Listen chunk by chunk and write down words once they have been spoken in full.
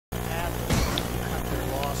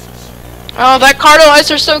Oh, that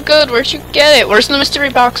cartalizer's so good. Where'd you get it? Where's the mystery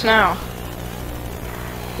box now?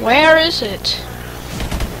 Where is it?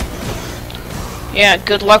 Yeah,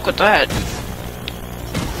 good luck with that.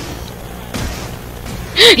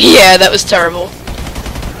 Yeah, that was terrible.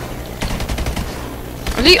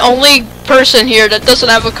 I'm the only person here that doesn't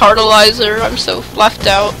have a cartalizer. I'm so left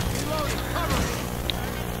out.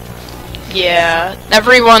 Yeah,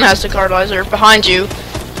 everyone has a cartalizer. Behind you.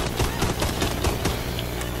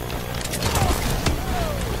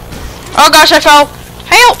 Oh gosh, I fell.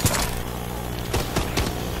 Help!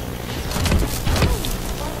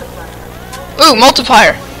 Ooh,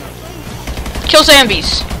 multiplier. Kill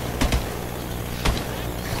Zambies.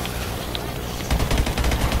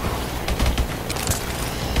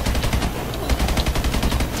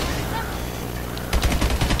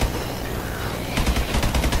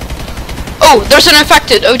 Oh, there's an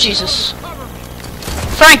infected. Oh, Jesus.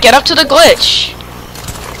 Frank, get up to the glitch.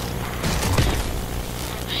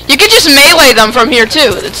 You can just melee them from here,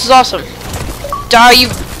 too. This is awesome. Die, you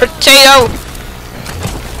potato.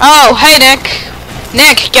 Oh, hey, Nick.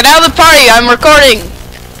 Nick, get out of the party. I'm recording.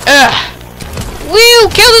 Ugh. Woo,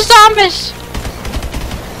 kill the zombies.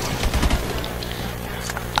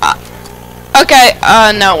 Okay,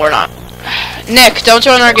 no, we're not. Nick, don't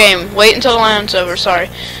join our game. Wait until the round's over, sorry.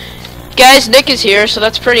 Guys, Nick is here, so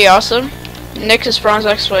that's pretty awesome. Nick is Bronze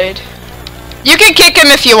X Wade. You can kick him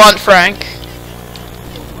if you want, Frank.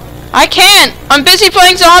 I can't! I'm busy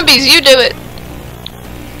playing zombies, you do it!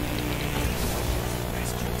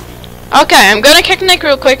 Okay, I'm gonna kick Nick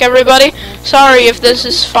real quick, everybody. Sorry if this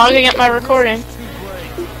is fogging up my recording.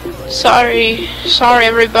 Sorry,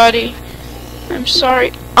 everybody. I'm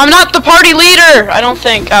sorry. I'm not the party leader! I don't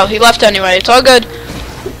think. Oh, he left anyway. It's all good.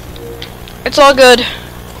 It's all good.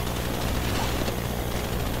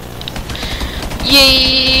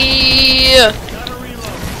 Yeah!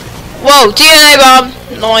 Whoa, DNA bomb!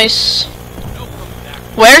 Nice.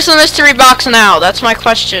 Where's the mystery box now? That's my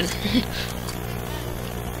question.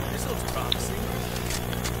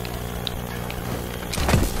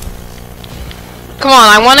 Come on,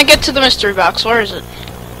 I want to get to the mystery box. Where is it?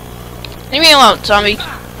 Leave me alone, zombie.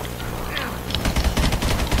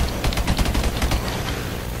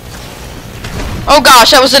 Oh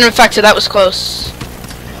gosh, that was an infected. That was close.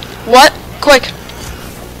 What? Quick.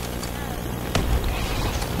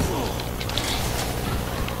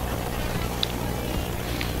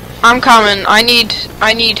 I'm coming. I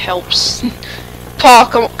need helps. Paul,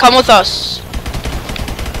 come with us.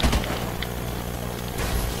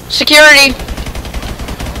 Security.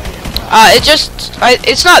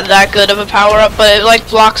 It's not that good of a power-up, but it, like,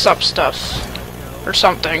 blocks up stuff. Or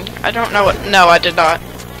something. I don't know what, no, I did not.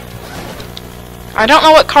 I don't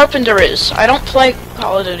know what Carpenter is. I don't play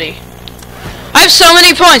Call of Duty. I have so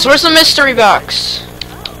many points! Where's the mystery box?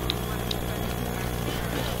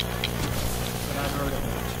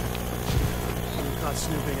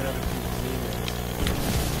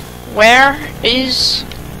 Where is...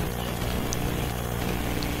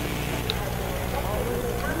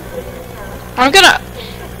 I'm gonna...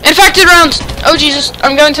 Infected rounds! Oh Jesus,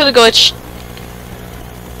 I'm going to the glitch.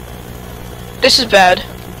 This is bad.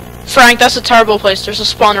 Frank, that's a terrible place. There's a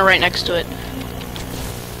spawner right next to it.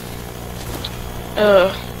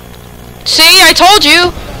 See, I told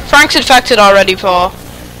you! Frank's infected already, Paul.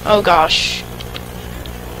 Oh gosh.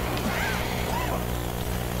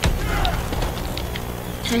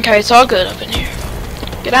 Okay, it's all good up in here.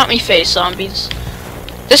 Get out me face, zombies.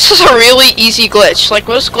 This is a really easy glitch. Like,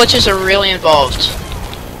 most glitches are really involved.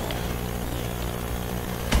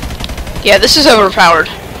 Yeah, this is overpowered.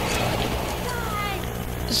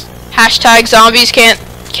 Hashtag zombies can't,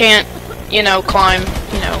 you know, climb.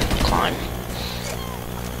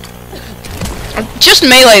 Just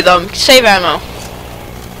melee them. Save ammo.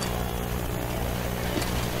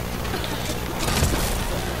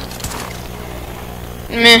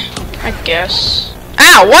 Meh, I guess.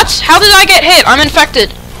 Ow, what? How did I get hit? I'm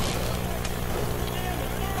infected.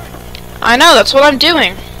 I know, that's what I'm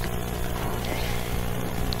doing.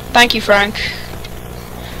 Thank you, Frank.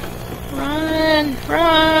 Run,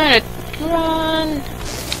 run, run.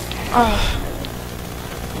 Oh.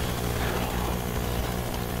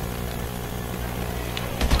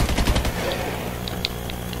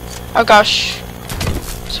 Oh gosh.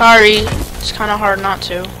 Sorry, it's kind of hard not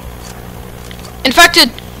to. Infected!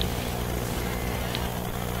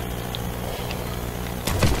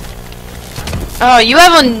 Oh, you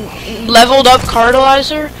have a leveled up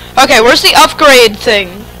cartalizer? Okay, where's the upgrade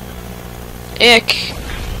thing? Ick.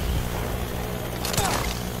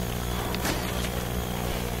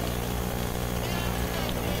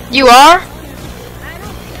 You are?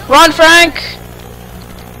 Run, Frank!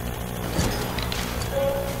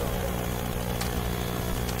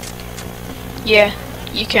 Yeah,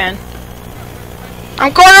 you can.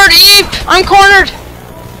 I'm cornered, Eep! I'm cornered!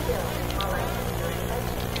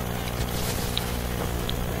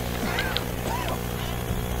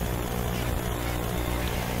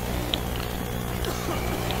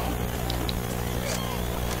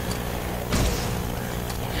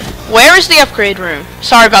 Where is the upgrade room?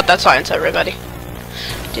 Sorry about that silence, everybody.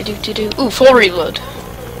 Ooh, full reload.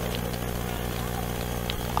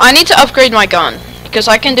 I need to upgrade my gun, because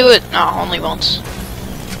I can do it, no, only once.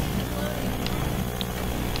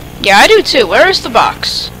 Yeah, I do too. Where is the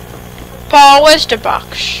box? Paul, where's the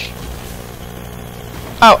box?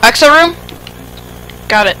 Oh, Exo room?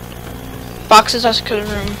 Got it. Boxes, Exo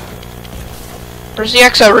room. Where's the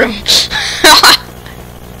Exo room?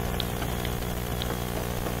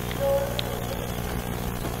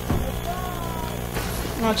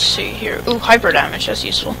 Let's see here. Ooh, hyper damage, that's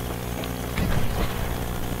useful.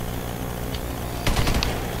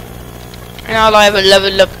 Now that I have a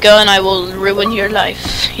leveled up gun, I will ruin your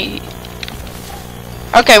life.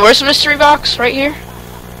 Okay, where's the mystery box? Right here?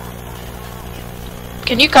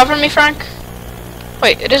 Can you cover me, Frank?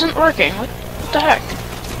 Wait, it isn't working. What the heck?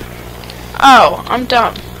 Oh, I'm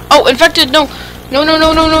dumb. Oh, infected, no. No, no,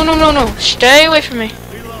 no, no, no, no, no, no. Stay away from me.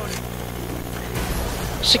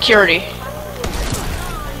 Security.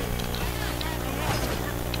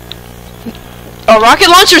 Oh, rocket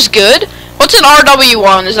launcher's good? What's an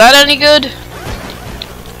RW1? Is that any good?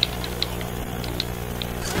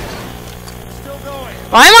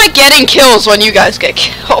 Why am I getting kills when you guys get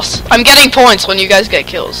kills? I'm getting points when you guys get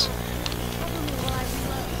kills.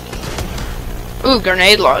 Ooh,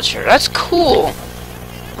 grenade launcher. That's cool.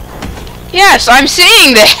 Yes, I'm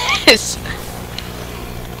seeing this.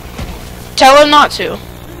 Tell him not to.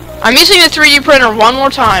 I'm using the 3D printer one more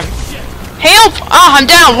time. Help! Ah, I'm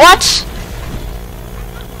down. What?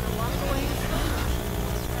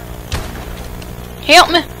 Help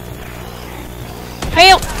me!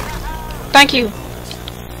 Help! Thank you.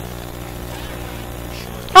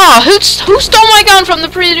 Oh, who stole my gun from the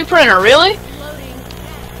 3D printer? Really?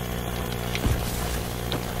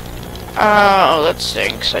 Oh, that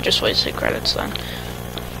stinks. I just wasted credits then.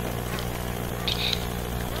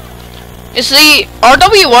 Is the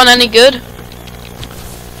RW1 any good?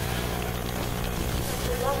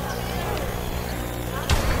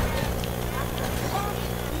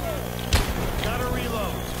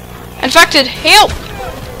 Infected, help!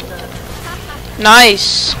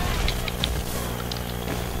 Nice.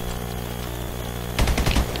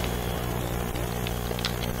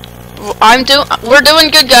 We're doing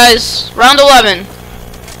good, guys. Round 11.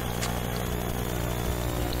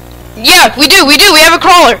 Yeah, we do. We have a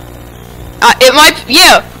crawler. It might,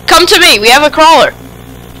 yeah, come to me. We have a crawler.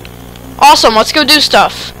 Awesome, let's go do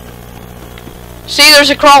stuff. See, there's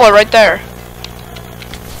a crawler right there.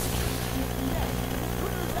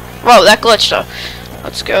 Whoa, that glitched up.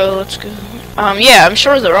 Let's go. Yeah, I'm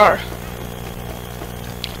sure there are.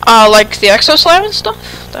 Like the Exo Slam and stuff?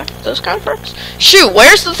 Those kind of perks? Shoot,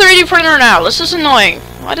 where's the 3D printer now? This is annoying.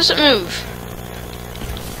 Why does it move?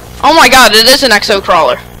 Oh my god, it is an Exo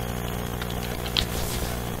crawler.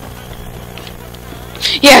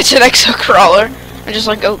 Yeah, it's an Exo crawler. I'm just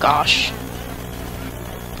like, oh gosh.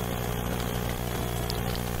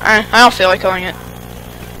 I don't feel like killing it.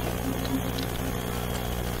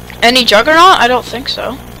 Any Juggernaut? I don't think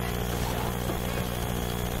so.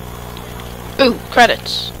 Ooh,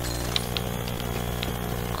 credits.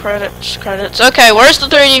 Credits. Okay, where's the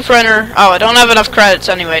 3D printer? Oh, I don't have enough credits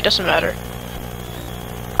anyway, doesn't matter.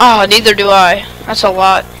 Oh, neither do I. That's a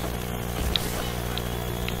lot.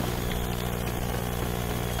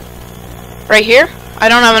 Right here? I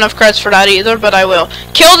don't have enough credits for that either, but I will.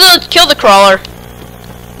 Kill the crawler.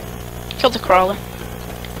 Kill the crawler.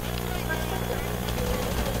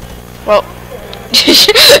 Well,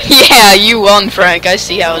 yeah, you won, Frank. I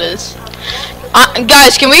see how it is.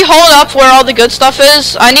 Guys, can we hold up where all the good stuff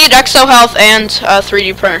is? I need Exo Health and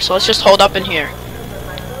 3D printer, so let's just hold up in here.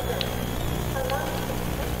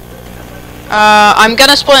 I'm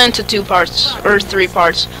gonna split into 2 parts, or 3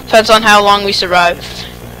 parts. Depends on how long we survive.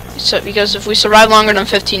 So, because if we survive longer than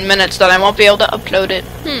 15 minutes, then I won't be able to upload it.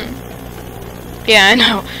 Yeah, I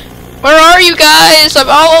know. Where are you guys? I'm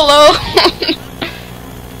all alone.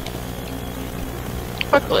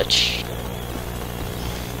 What glitch?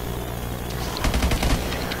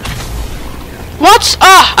 What?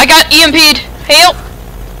 Ah, I got EMP'd. Help!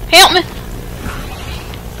 Help me!